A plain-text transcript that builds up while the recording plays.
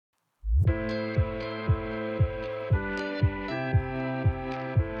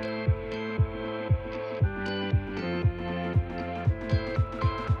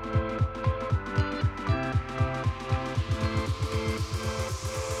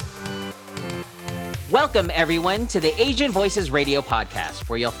Welcome, everyone, to the Asian Voices Radio podcast,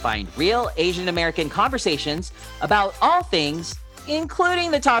 where you'll find real Asian American conversations about all things,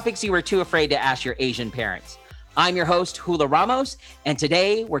 including the topics you were too afraid to ask your Asian parents. I'm your host, Hula Ramos, and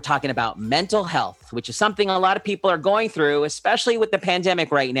today we're talking about mental health, which is something a lot of people are going through, especially with the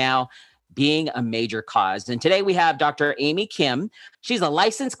pandemic right now being a major cause. And today we have Dr. Amy Kim. She's a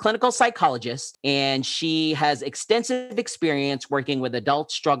licensed clinical psychologist, and she has extensive experience working with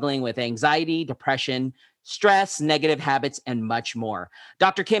adults struggling with anxiety, depression, stress, negative habits, and much more.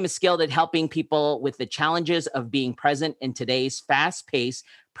 Dr. Kim is skilled at helping people with the challenges of being present in today's fast-paced,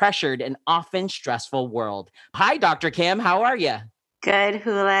 pressured, and often stressful world. Hi, Dr. Kim. How are you? Good,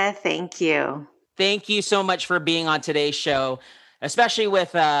 Hula. Thank you. Thank you so much for being on today's show, especially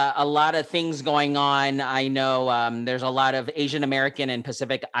with a lot of things going on. I know there's a lot of Asian American and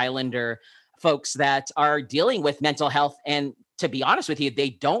Pacific Islander folks that are dealing with mental health. And to be honest with you,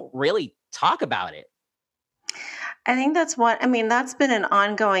 they don't really talk about it. I think that's that's been an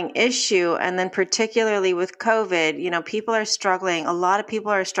ongoing issue. And then particularly with COVID, people are struggling. A lot of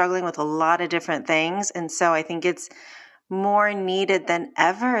people are struggling with a lot of different things. And so I think it's more needed than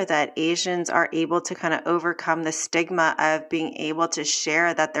ever that Asians are able to kind of overcome the stigma of being able to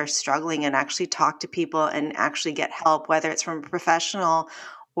share that they're struggling and actually talk to people and actually get help, whether it's from a professional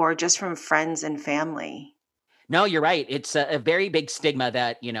or just from friends and family. No, you're right. It's a very big stigma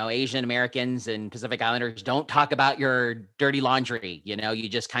that, Asian Americans and Pacific Islanders don't talk about your dirty laundry. You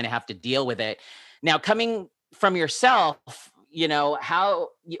just kind of have to deal with it. Now, coming from yourself,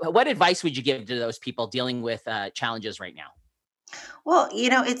 what advice would you give to those people dealing with challenges right now? Well,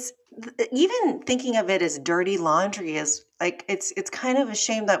 it's even thinking of it as dirty laundry is like it's kind of a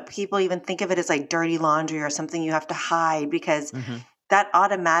shame that people even think of it as like dirty laundry or something you have to hide because Mhm. that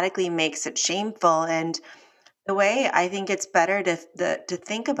automatically makes it shameful. And the way I think it's better to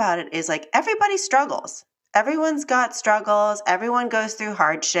think about it is like everybody struggles. Everyone's got struggles. Everyone goes through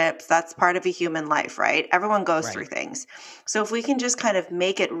hardships. That's part of a human life, right? Everyone goes through Right. things. So if we can just kind of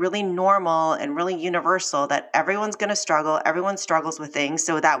make it really normal and really universal that everyone's going to struggle, everyone struggles with things.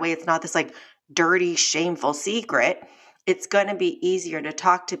 So that way it's not this like dirty, shameful secret. It's going to be easier to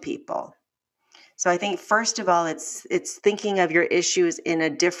talk to people. So I think first of all, it's thinking of your issues in a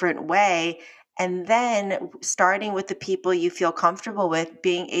different way, and then starting with the people you feel comfortable with,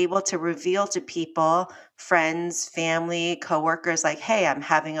 being able to reveal to people, friends, family, coworkers, like, hey, I'm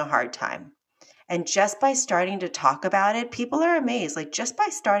having a hard time. And just by starting to talk about it, people are amazed. Like just by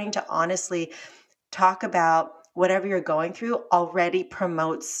starting to honestly talk about whatever you're going through already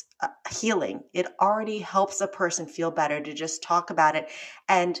promotes healing. It already helps a person feel better to just talk about it.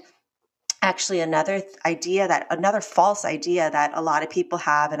 And actually another false idea that a lot of people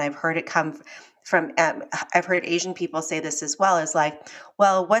have, and I've heard it come from I've heard Asian people say this as well, is like,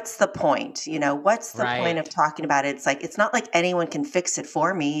 well, what's the point, what's the point of Right. talking about it? It's like it's not like anyone can fix it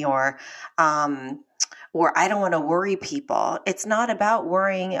for me, um or I don't want to worry people. It's not about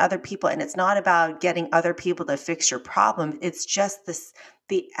worrying other people, and it's not about getting other people to fix your problem. It's just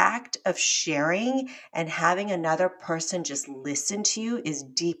the act of sharing and having another person just listen to you is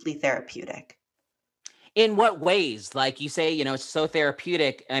deeply therapeutic. In what ways? Like you say, it's so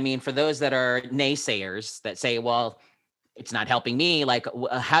therapeutic. I mean, for those that are naysayers that say, well, it's not helping me, like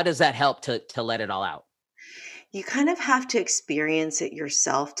how does that help to let it all out? You kind of have to experience it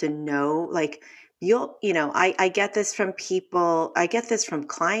yourself to know, like, I get this from people, I get this from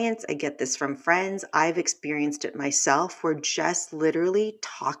clients, I get this from friends. I've experienced it myself. We're just literally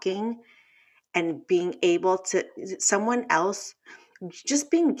talking and being able to, someone else just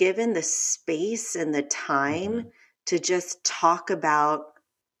being given the space and the time Mhm. to just talk about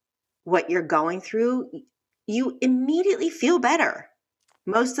what you're going through, you immediately feel better.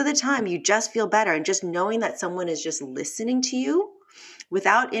 Most of the time, you just feel better. And just knowing that someone is just listening to you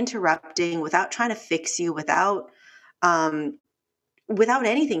without interrupting, without trying to fix you, um, without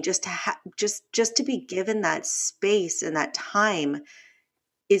anything, just to just to be given that space and that time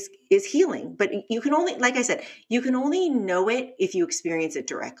is healing. But you can only, like I said, you can only know it if you experience it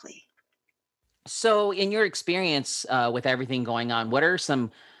directly. So, in your experience with everything going on, what are some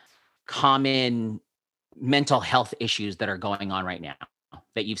common mental health issues that are going on right now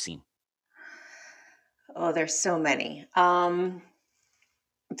that you've seen? Oh, there's so many.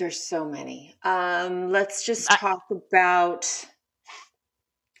 There's so many. Let's just I, talk about,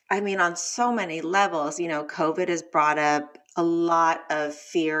 on so many levels, COVID has brought up a lot of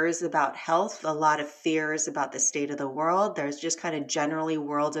fears about health, a lot of fears about the state of the world. There's just kind of generally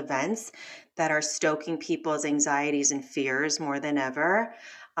world events that are stoking people's anxieties and fears more than ever.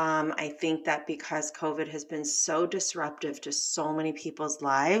 I think that because COVID has been so disruptive to so many people's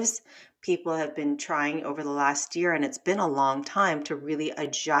lives, people have been trying over the last year, and it's been a long time to really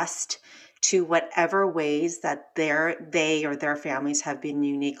adjust to whatever ways that they or their families have been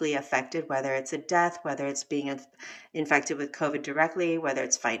uniquely affected, whether it's a death, whether it's being infected with COVID directly, whether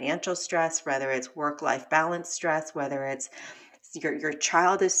it's financial stress, whether it's work-life balance stress, whether it's your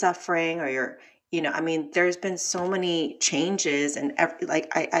child is suffering or I mean, there's been so many changes, and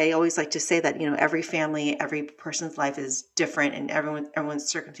I always like to say that, every family, every person's life is different, and everyone's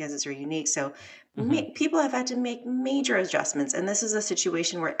circumstances are unique. So Mhm. people have had to make major adjustments, and this is a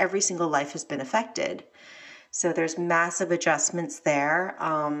situation where every single life has been affected. So there's massive adjustments there.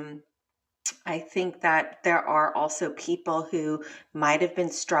 I think that there are also people who might have been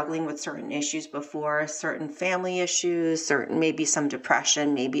struggling with certain issues before, certain family issues, certain maybe some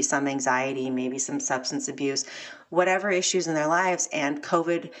depression, maybe some anxiety, maybe some substance abuse, whatever issues in their lives. And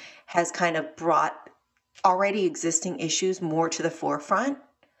COVID has kind of brought already existing issues more to the forefront,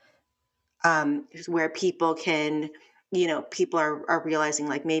 where people can, people are realizing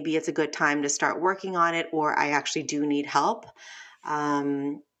like maybe it's a good time to start working on it, or I actually do need help.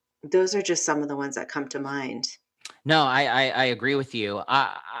 Um, those are just some of the ones that come to mind. No, I agree with you.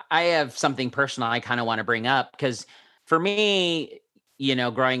 I have something personal I kind of want to bring up because for me,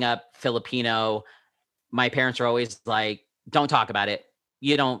 growing up Filipino, my parents are always like, "Don't talk about it.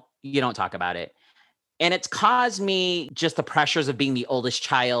 You don't talk about it." And it's caused me just the pressures of being the oldest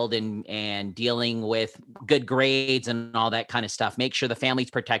child and dealing with good grades and all that kind of stuff. Make sure the family's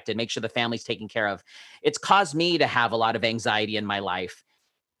protected, make sure the family's taken care of. It's caused me to have a lot of anxiety in my life.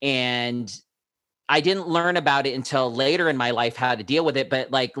 And I didn't learn about it until later in my life how to deal with it.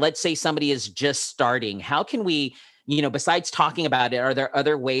 But like, let's say somebody is just starting. How can we, besides talking about it, are there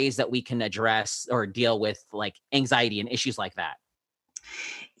other ways that we can address or deal with like anxiety and issues like that?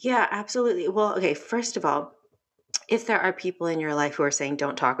 Yeah, absolutely. Well, okay, first of all, if there are people in your life who are saying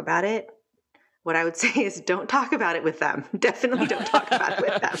don't talk about it, what I would say is don't talk about it with them. Definitely don't talk about it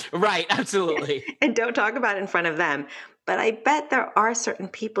with them. Right, absolutely. And don't talk about it in front of them. But I bet there are certain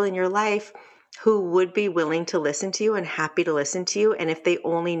people in your life who would be willing to listen to you and happy to listen to you. And if they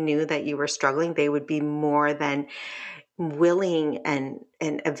only knew that you were struggling, they would be more than willing and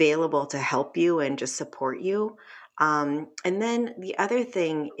available to help you and just support you. And then the other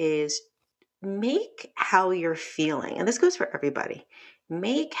thing is make how you're feeling, and this goes for everybody.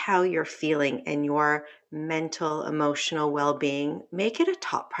 Make how you're feeling and your mental, emotional well-being, make it a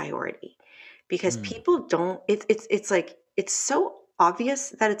top priority, because Mm, people don't. It's like it's so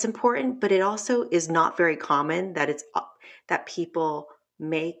obvious that it's important, but it also is not very common that that people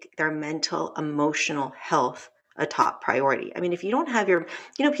make their mental, emotional health a top priority. I mean, if you don't have your,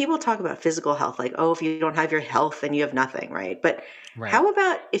 people talk about physical health, like, oh, if you don't have your health, then you have nothing, right? But right. how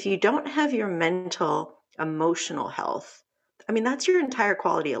about if you don't have your mental, emotional health? I mean, that's your entire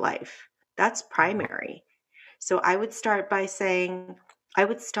quality of life. That's primary. So I would start by saying, I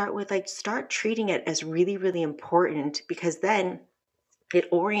would start with like, start treating it as really, really important, because then it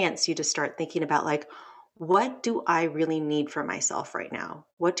orients you to start thinking about like, what do I really need for myself right now?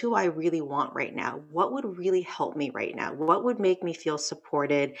 What do I really want right now? What would really help me right now? What would make me feel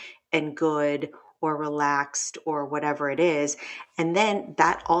supported and good or relaxed or whatever it is? And then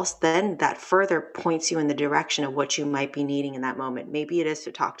that further points you in the direction of what you might be needing in that moment. Maybe it is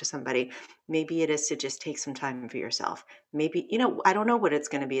to talk to somebody. Maybe it is to just take some time for yourself. Maybe, I don't know what it's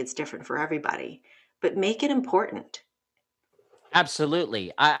going to be. It's different for everybody, but make it important.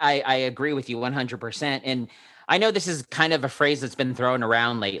 Absolutely. I agree with you 100%. And I know this is kind of a phrase that's been thrown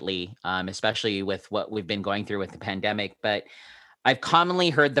around lately, especially with what we've been going through with the pandemic. But I've commonly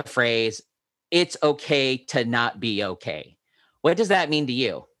heard the phrase, it's okay to not be okay. What does that mean to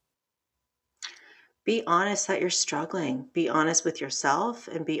you? Be honest that you're struggling. Be honest with yourself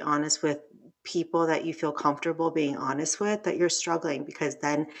and be honest with people that you feel comfortable being honest with that you're struggling. Because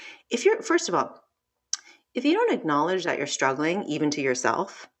then, first of all, if you don't acknowledge that you're struggling, even to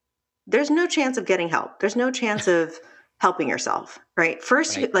yourself, there's no chance of getting help. There's no chance of helping yourself, right?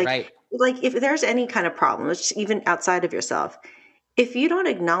 First, Right, right. like if there's any kind of problem, which even outside of yourself, if you don't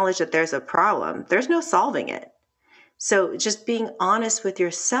acknowledge that there's a problem, there's no solving it. So just being honest with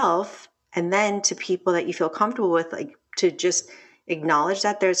yourself, and then to people that you feel comfortable with, like to just acknowledge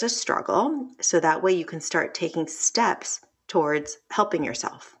that there's a struggle. So that way you can start taking steps towards helping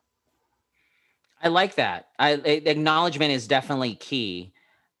yourself. I like that. Acknowledgement is definitely key.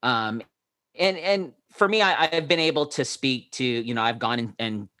 Um, and for me, I've been able to speak to, I've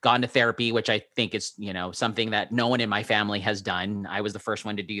and gone to therapy, which I think is, something that no one in my family has done. I was the first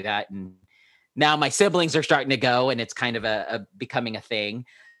one to do that. And now my siblings are starting to go and it's kind of a becoming a thing.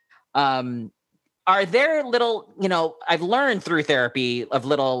 Um, are there little, I've learned through therapy of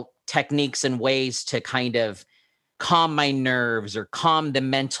little techniques and ways to kind of calm my nerves or calm the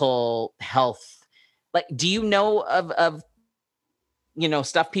mental health. Like, do you know of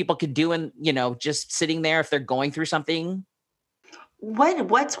stuff people could do and, just sitting there if they're going through something?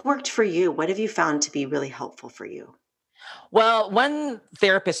 What's worked for you? What have you found to be really helpful for you? Well, one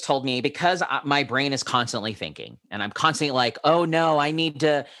therapist told me because my brain is constantly thinking and I'm constantly like, oh no, I need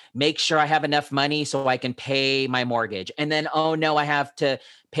to make sure I have enough money so I can pay my mortgage. And then, oh no, I have to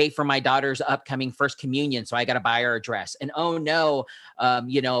pay for my daughter's upcoming first communion. So I got to buy her a dress. And oh no,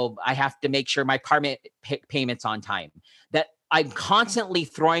 I have to make sure my car payment's on time. That I'm constantly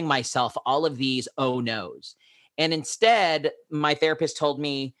throwing myself all of these oh no's. And instead, my therapist told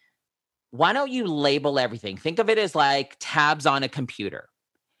me, why don't you label everything? Think of it as like tabs on a computer.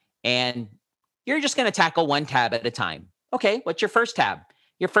 And you're just going to tackle one tab at a time. Okay, what's your first tab?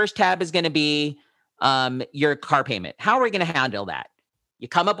 Your first tab is going to be your car payment. How are we going to handle that? You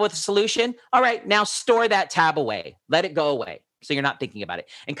come up with a solution. All right, now store that tab away. Let it go away so you're not thinking about it.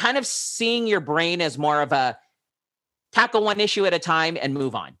 And kind of seeing your brain as more of a tackle one issue at a time and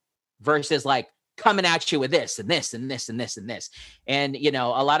move on versus like coming at you with this and this and this and this and this. And,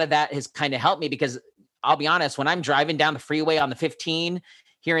 a lot of that has kind of helped me because I'll be honest, when I'm driving down the freeway on the 15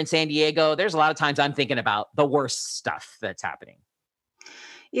 here in San Diego, there's a lot of times I'm thinking about the worst stuff that's happening.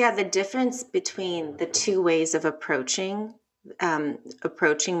 Yeah, the difference between the two ways of approaching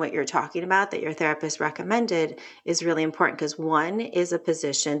what you're talking about that your therapist recommended is really important because one is a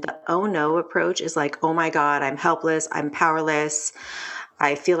position, the oh no approach is like, oh my God, I'm helpless, I'm powerless.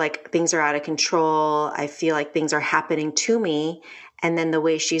 I feel like things are out of control. I feel like things are happening to me. And then the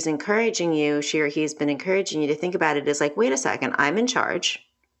way she's encouraging you, she or he's been encouraging you to think about it is like, wait a second, I'm in charge.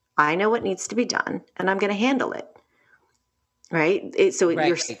 I know what needs to be done and I'm going to handle it. Right? It's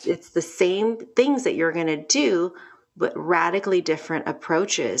the same things that you're going to do, but radically different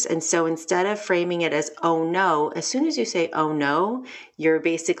approaches. And so instead of framing it as, oh no, as soon as you say, oh no, you're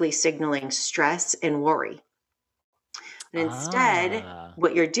basically signaling stress and worry. And instead,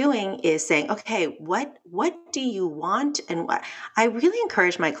 what you're doing is saying, okay, what do you want? And what I really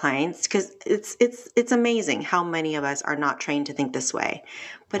encourage my clients, because it's amazing how many of us are not trained to think this way.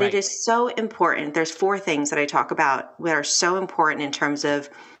 But It is so important. There's 4 things that I talk about that are so important in terms of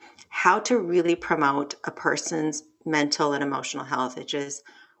how to really promote a person's mental and emotional health, which is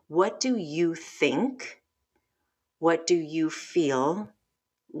what do you think? What do you feel?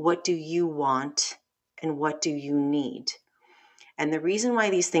 What do you want? And what do you need? And the reason why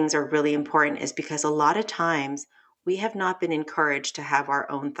these things are really important is because a lot of times we have not been encouraged to have our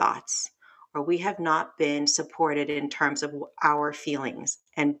own thoughts, or we have not been supported in terms of our feelings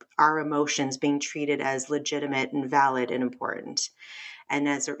and our emotions being treated as legitimate and valid and important. And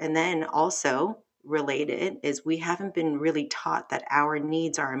then also related is we haven't been really taught that our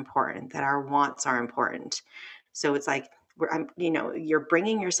needs are important, that our wants are important. So it's like, you're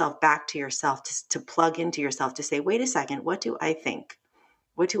bringing yourself back to yourself to plug into yourself to say, wait a second, what do I think?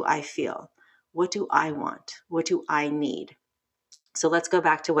 What do I feel? What do I want? What do I need? So let's go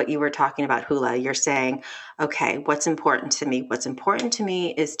back to what you were talking about, Hula. You're saying, okay, what's important to me? What's important to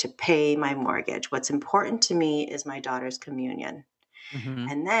me is to pay my mortgage. What's important to me is my daughter's communion. Mm-hmm.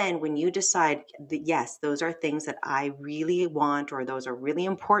 And then when you decide that, yes, those are things that I really want, or those are really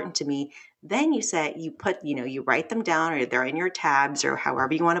important to me, then you say, you write them down, or they're in your tabs, or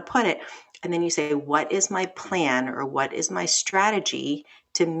however you want to put it. And then you say, what is my plan, or what is my strategy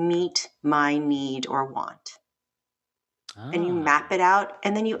to meet my need or want? And you map it out,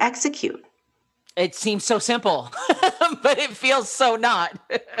 and then you execute. It seems so simple, but it feels so not.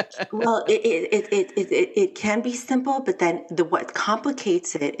 Well, it can be simple, but then what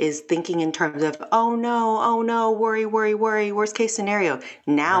complicates it is thinking in terms of, oh no, worry, worst case scenario.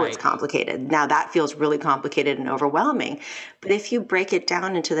 Now It's complicated. Now that feels really complicated and overwhelming. But if you break it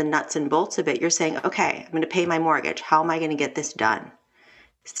down into the nuts and bolts of it, you're saying, okay, I'm going to pay my mortgage. How am I going to get this done?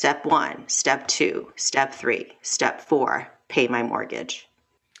 Step 1, step 2, step 3, step 4, pay my mortgage.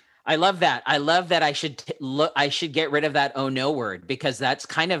 I love that. I should get rid of that oh no word, because that's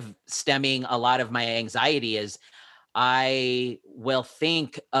kind of stemming a lot of my anxiety. Is I will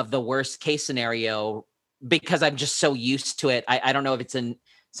think of the worst case scenario because I'm just so used to it. I don't know if it's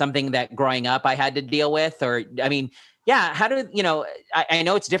something that growing up I had to deal with, or how do I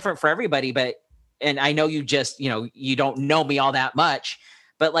know it's different for everybody, and I know you just, you don't know me all that much,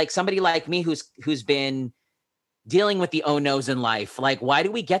 but like somebody like me who's been dealing with the oh no's in life, like, why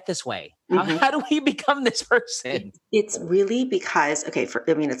do we get this way? How do we become this person? It's really because,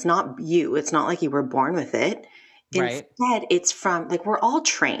 it's not you. It's not like you were born with it. Right. Instead, it's from like we're all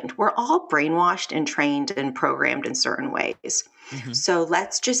trained. We're all brainwashed and trained and programmed in certain ways. Hmm. So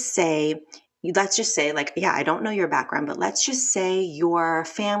let's just say like yeah, I don't know your background, but let's just say your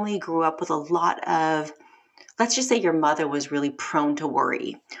family grew up with a lot of let's just say your mother was really prone to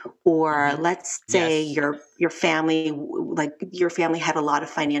worry, or Hmm. let's say Yes. your family like your family had a lot of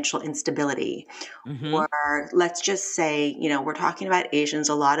financial instability, Hmm. or let's just say, we're talking about Asians.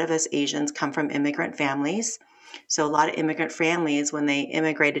 A lot of us Asians come from immigrant families. So a lot of immigrant families, when they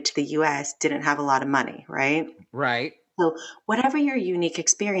immigrated to the US, didn't have a lot of money, right? Right. So, whatever your unique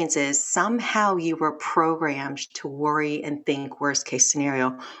experience is, somehow you were programmed to worry and think worst case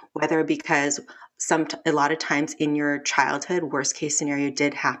scenario, whether because a lot of times in your childhood, worst case scenario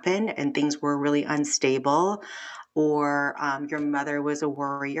did happen and things were really unstable, or your mother was a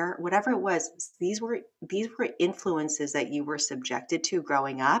worrier, whatever it was, these were influences that you were subjected to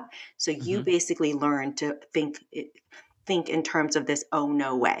growing up. So you Hmm. basically learned to think in terms of this oh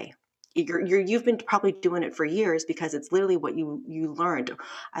no way. You've been probably doing it for years because it's literally what you learned.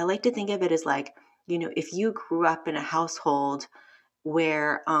 I like to think of it as like, if you grew up in a household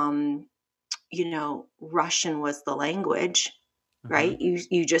where Russian was the language, Hmm. right?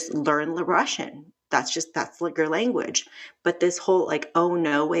 You just learn the Russian. That's like your language. But this whole like oh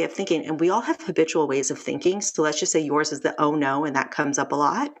no way of thinking, and we all have habitual ways of thinking. So let's just say yours is the oh no, and that comes up a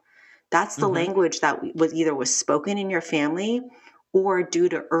lot. That's the Hmm. language that was spoken in your family, or due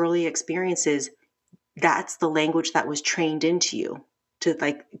to early experiences, that's the language that was trained into you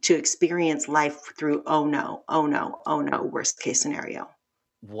to experience life through oh no, oh no, oh no, worst case scenario.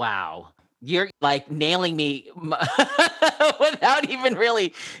 Wow. You're like nailing me without even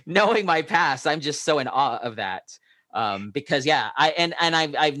really knowing my past. I'm just so in awe of that. Because yeah,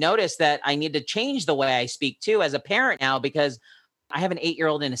 I've noticed that I need to change the way I speak too as a parent now, because I have an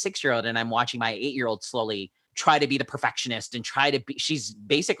 8-year-old and a 6-year-old, and I'm watching my 8-year-old slowly try to be the perfectionist and try to be, she's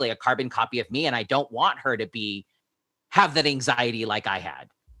basically a carbon copy of me. And I don't want her to have that anxiety like I had.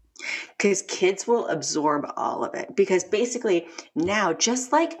 Because kids will absorb all of it. Because basically, now,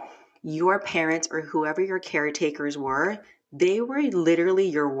 just like your parents or whoever your caretakers were, they were literally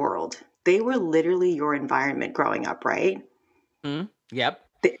your world. They were literally your environment growing up, right? Mhm. Yep.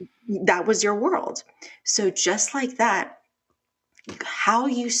 Th- That was your world. So, just like that, how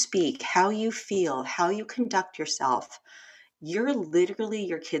you speak, how you feel, how you conduct yourself, you're literally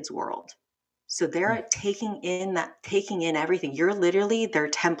your kid's world. So they're taking in everything. You're literally their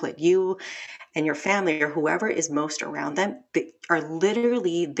template. You and your family or whoever is most around them, they are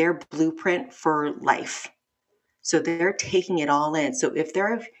literally their blueprint for life. So they're taking it all in. So if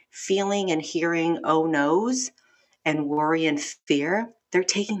they're feeling and hearing oh no's and worry and fear, they're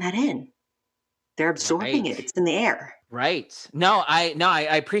taking that in. They're absorbing Right. it. It's in the air. Right. No,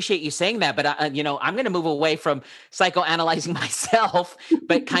 I appreciate you saying that, but I'm going to move away from psychoanalyzing myself,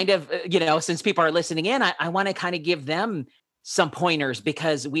 but kind of, since people are listening in, I want to kind of give them some pointers,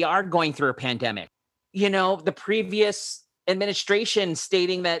 because we are going through a pandemic. The previous administration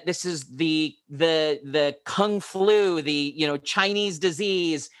stating that this is the kung flu, the, Chinese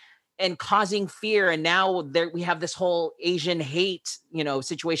disease, and causing fear. And now there we have this whole Asian hate,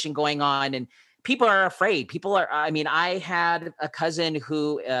 situation going on, and people are afraid. I mean, I had a cousin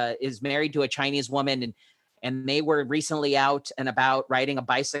who is married to a Chinese woman, and they were recently out and about riding a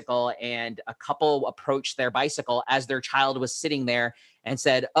bicycle, and a couple approached their bicycle as their child was sitting there and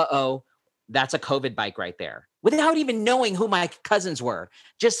said, "Uh-oh, that's a COVID bike right there," without even knowing who my cousins were.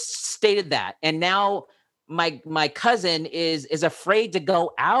 Just stated that. And now my cousin is afraid to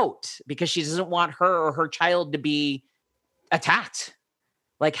go out because she doesn't want her or her child to be attacked.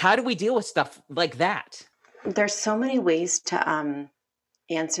 Like, how do we deal with stuff like that? There's so many ways to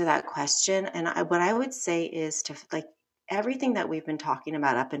answer that question. And what I would say is to like everything that we've been talking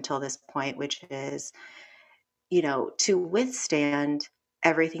about up until this point, which is, to withstand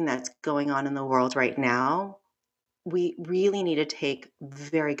everything that's going on in the world right now, we really need to take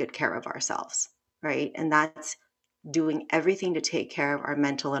very good care of ourselves, right? And that's doing everything to take care of our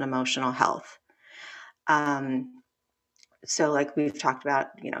mental and emotional health. Um, so, like we've talked about,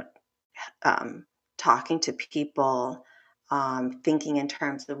 um, talking to people, thinking in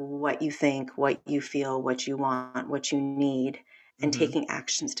terms of what you think, what you feel, what you want, what you need, and Hmm. taking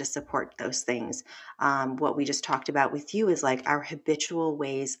actions to support those things. What we just talked about with you is like our habitual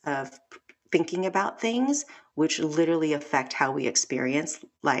ways of thinking about things, which literally affect how we experience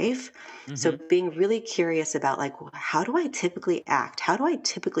life. So Hmm. being really curious about like, how do I typically act? How do I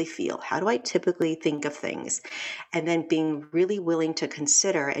typically feel? How do I typically think of things? And then being really willing to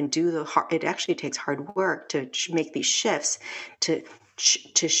consider and do the hard, it actually takes hard work to make these shifts, to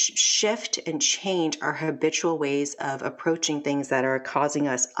shift and change our habitual ways of approaching things that are causing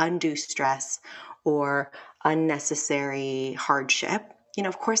us undue stress or unnecessary hardship.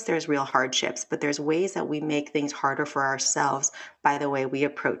 Of course, there's real hardships, but there's ways that we make things harder for ourselves by the way we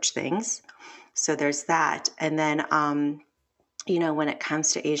approach things. So there's that. And then, when it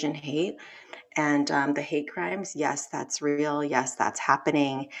comes to Asian hate and the hate crimes, yes, that's real. Yes, that's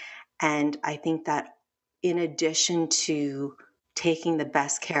happening. And I think that in addition to taking the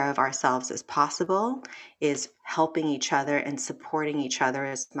best care of ourselves as possible, is helping each other and supporting each other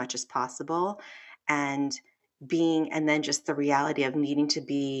as much as possible. And and then just the reality of needing to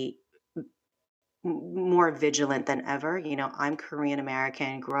be more vigilant than ever. I'm Korean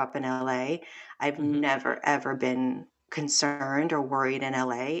American, grew up in LA. I've Mhm. never, ever been concerned or worried in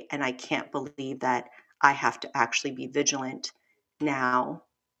LA. And I can't believe that I have to actually be vigilant now.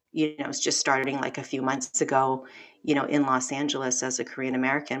 It's just starting like a few months ago, in Los Angeles as a Korean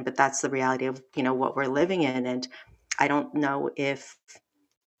American, but that's the reality of, what we're living in. And I don't know if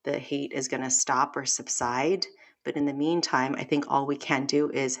the hate is going to stop or subside. But in the meantime, I think all we can do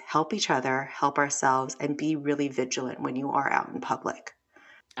is help each other, help ourselves, and be really vigilant when you are out in public.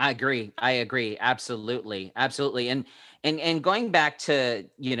 I agree. I agree. Absolutely. Absolutely. And going back to,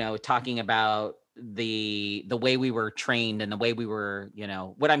 talking about the way we were trained and the way we were,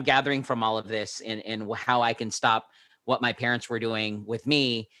 what I'm gathering from all of this and how I can stop what my parents were doing with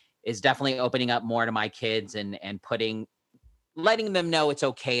me is definitely opening up more to my kids and letting them know it's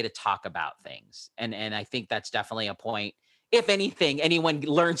okay to talk about things. And I think that's definitely a point. If anything, anyone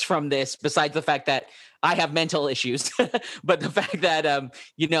learns from this, besides the fact that I have mental issues, but the fact that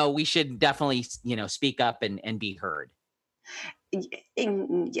we should definitely, speak up and be heard.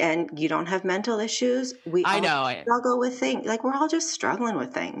 And you don't have mental issues. We I all know. struggle with things. Like we're all just struggling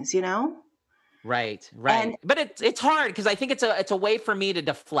with things. Right, And right. But it's hard because I think it's a way for me to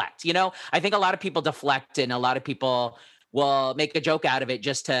deflect. I think a lot of people deflect and a lot of people will make a joke out of it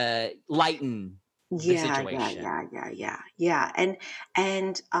just to lighten the yeah, yeah, situation. yeah, yeah, yeah, yeah. And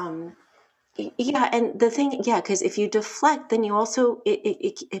and the thing, yeah, because if you deflect, then you also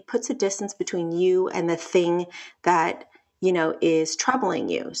it puts a distance between you and the thing that is troubling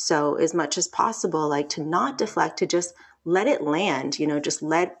you. So as much as possible, like to not deflect, to just let it land. Just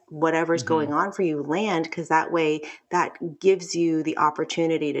let whatever's Hmm. going on for you land, because that way that gives you the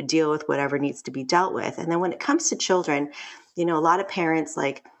opportunity to deal with whatever needs to be dealt with. And then when it comes to children, a lot of parents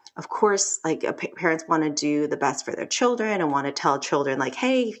like. Of course, like parents want to do the best for their children and want to tell children, like,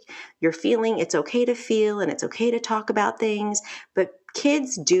 hey, you're feeling, it's okay to feel and it's okay to talk about things, but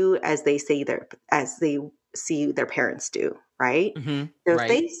kids do as they see their parents do, right? Hmm. So if Right.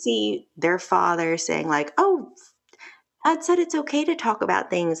 they see their father saying like, oh, dad said it's okay to talk about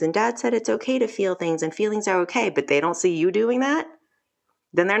things and dad said it's okay to feel things and feelings are okay, but they don't see you doing that,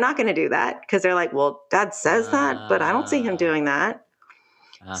 then they're not going to do that because they're like, well, dad says that, but I don't see him Uh, doing that.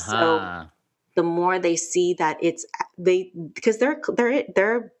 So uh-huh. the more they see that it's they because they're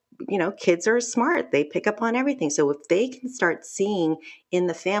kids are smart, they pick up on everything. So if they can start seeing in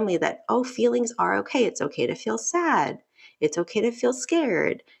the family that, oh, feelings are okay, it's okay to feel sad, it's okay to feel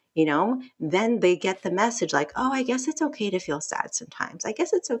scared, then they get the message like, oh, I guess it's okay to feel sad sometimes, I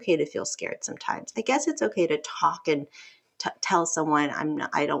guess it's okay to feel scared sometimes, I guess it's okay to talk and tell someone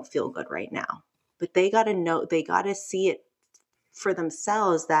I don't feel good right now. But they got to know, they got to see it for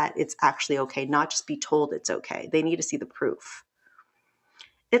themselves that it's actually okay, not just be told it's okay. They need to see the proof.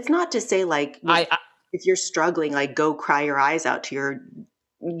 It's not to say like, I if you're struggling, like go cry your eyes out to your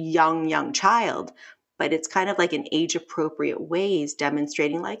young child, but it's kind of like in age appropriate ways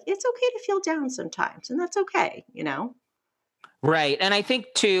demonstrating like it's okay to feel down sometimes and that's okay. Right. And I think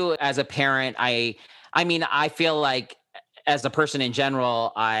too, as a parent, I mean, I feel like as a person in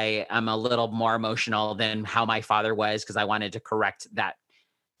general, I am a little more emotional than how my father was because I wanted to correct that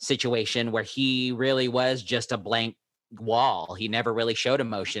situation where he really was just a blank wall. He never really showed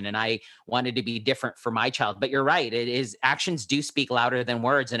emotion. And I wanted to be different for my child. But you're right. It is actions do speak louder than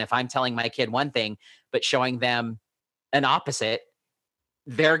words. And if I'm telling my kid one thing, but showing them an opposite,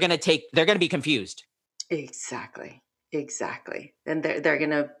 they're gonna be confused. Exactly. Exactly. And they're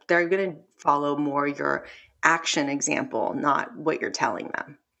gonna follow more your action example, not what you're telling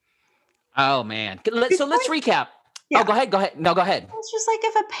them. Oh man. It's So let's like, recap. Oh, yeah. go ahead. Go ahead. No, go ahead. It's just like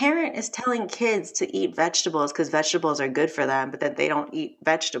if a parent is telling kids to eat vegetables because vegetables are good for them, but then they don't eat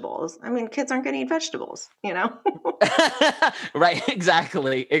vegetables. I mean, kids aren't going to eat vegetables. Right.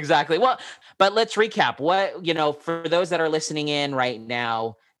 Exactly. Exactly. Well, but let's recap. What, for those that are listening in right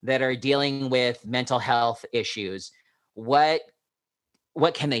now that are dealing with mental health issues, what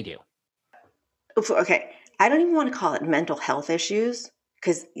what can they do? Okay. I don't even want to call it mental health issues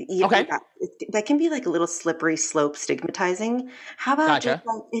because Okay. that can be like a little slippery slope stigmatizing. How about just Gotcha.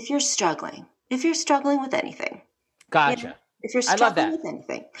 like if you're struggling with anything, you know, Gotcha. if you're I love struggling that. with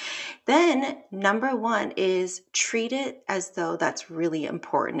anything, then number one is treat it as though that's really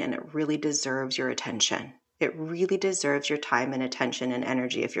important and it really deserves your attention. It really deserves your time and attention and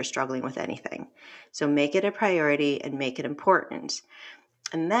energy if you're struggling with anything. So make it a priority and make it important.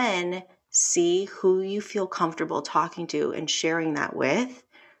 And then see who you feel comfortable talking to and sharing that with.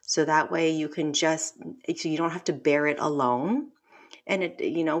 So that way so you don't have to bear it alone. And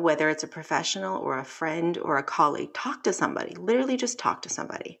whether it's a professional or a friend or a colleague, talk to somebody, literally just talk to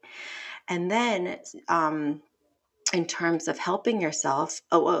somebody. And then, in terms of helping yourself,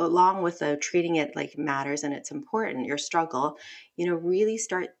 along with the treating it like matters and it's important, your struggle, really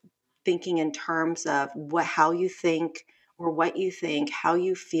start thinking in terms of how you think or what you think, how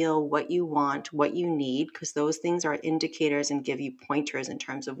you feel, what you want, what you need, because those things are indicators and give you pointers in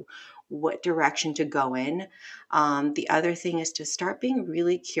terms of what direction to go in. The other thing is to start being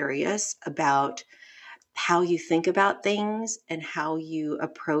really curious about how you think about things and how you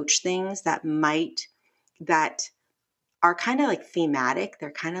approach things that are kind of like thematic.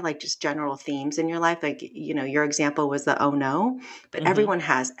 They're kind of like just general themes in your life. Like, your example was the oh no, but Hmm. everyone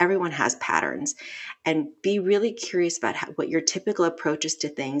has patterns. And be really curious about what your typical approach is to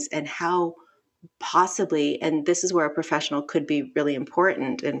things and how possibly, and this is where a professional could be really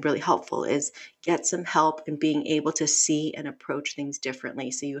important and really helpful, is get some help in being able to see and approach things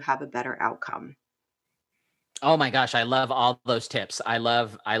differently so you have a better outcome. Oh my gosh, I love all those tips. I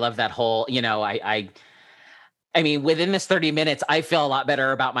love that whole, I mean, within this 30 minutes, I feel a lot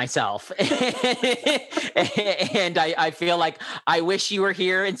better about myself. And I feel like I wish you were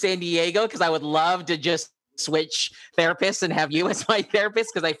here in San Diego because I would love to just switch therapists and have you as my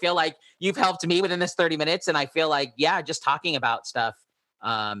therapist because I feel like you've helped me within this 30 minutes. And I feel like, yeah, just talking about stuff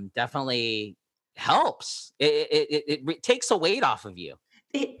definitely helps. It takes a weight off of you.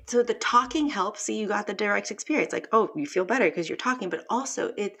 So the talking helps. See, you got the direct experience. Like, oh, you feel better because you're talking, but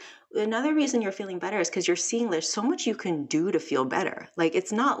also another reason you're feeling better is because you're seeing there's so much you can do to feel better. Like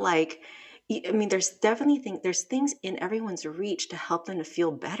it's not like I mean, there's things in everyone's reach to help them to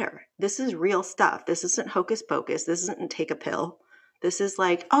feel better. This is real stuff. This isn't hocus pocus. This isn't take a pill. This is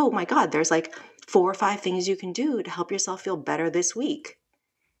like, oh my God, there's like 4 or 5 things you can do to help yourself feel better this week,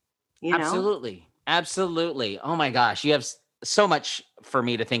 you know? Absolutely. Absolutely. Oh my gosh, you have so much for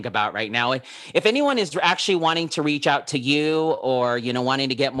me to think about right now. If anyone is actually wanting to reach out to you or, wanting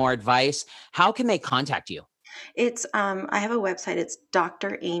to get more advice, how can they contact you? It's I have a website. It's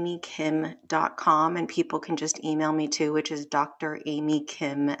dramykim.com, and people can just email me too, which is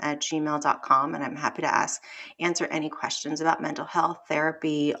dramykim@gmail.com, and I'm happy to answer any questions about mental health,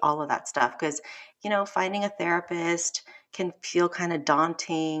 therapy, all of that stuff because finding a therapist can feel kind of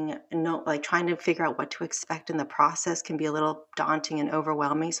daunting. No, like trying to figure out what to expect in the process can be a little daunting and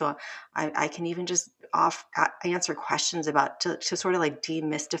overwhelming. So I can even just answer questions about to sort of like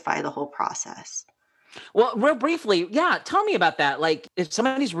demystify the whole process. Well, real briefly, yeah, tell me about that. Like, if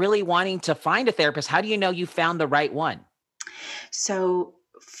somebody's really wanting to find a therapist, how do you know you found the right one? So,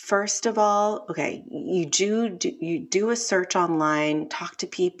 first of all, okay, you do a search online, talk to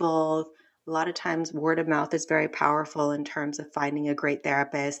people. A lot of times word of mouth is very powerful in terms of finding a great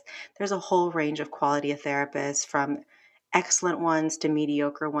therapist. There's a whole range of quality of therapists from excellent ones to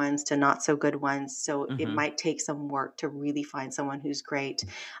mediocre ones to not so good ones. So it Hmm. might take some work to really find someone who's great.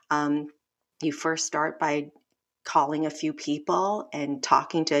 Um, you first start by calling a few people and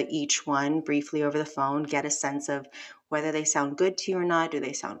talking to each one briefly over the phone, get a sense of whether they sound good to you or not. Do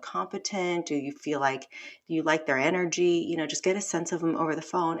they sound competent? Do you like their energy? Just get a sense of them over the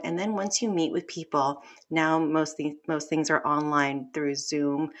phone. And then once you meet with people, now most things are online through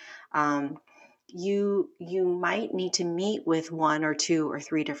Zoom. Um, you might need to meet with 1 or 2 or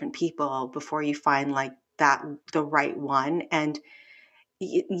 3 different people before you find like that the right one. And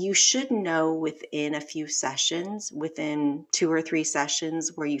you should know within a few sessions, within 2 or 3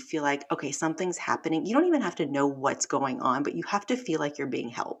 sessions, where you feel like, okay, something's happening. You don't even have to know what's going on, but you have to feel like you're being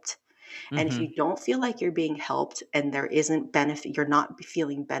helped. And if Hmm. you don't feel like you're being helped and there isn't benefit, you're not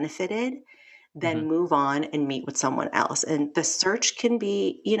feeling benefited, Hmm. then move on and meet with someone else. And the search can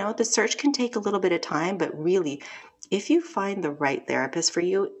take a little bit of time, but really, if you find the right therapist for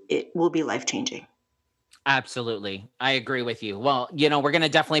you, it will be life changing. Absolutely. I agree with you. Well, we're going to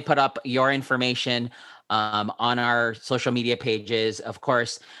definitely put up your information on our social media pages. Of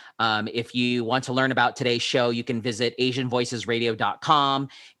course, if you want to learn about today's show, you can visit asianvoicesradio.com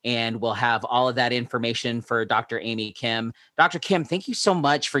and we'll have all of that information for Dr. Amy Kim. Dr. Kim, thank you so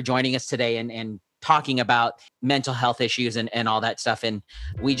much for joining us today and talking about mental health issues and all that stuff. And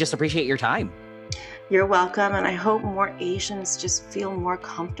we just appreciate your time. You're welcome. And I hope more Asians just feel more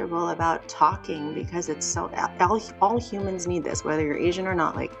comfortable about talking, because it's so, all humans need this, whether you're Asian or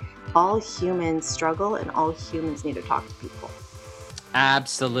not. Like, all humans struggle and all humans need to talk to people.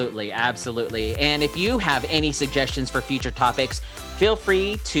 Absolutely. Absolutely. And if you have any suggestions for future topics, feel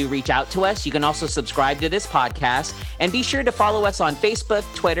free to reach out to us. You can also subscribe to this podcast and be sure to follow us on Facebook,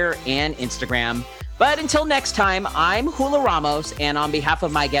 Twitter, and Instagram. But until next time, I'm Hula Ramos, and on behalf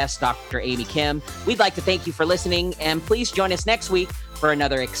of my guest, Dr. Amy Kim, we'd like to thank you for listening, and please join us next week for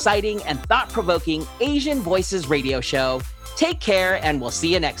another exciting and thought-provoking Asian Voices radio show. Take care, and we'll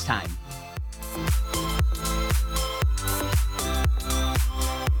see you next time.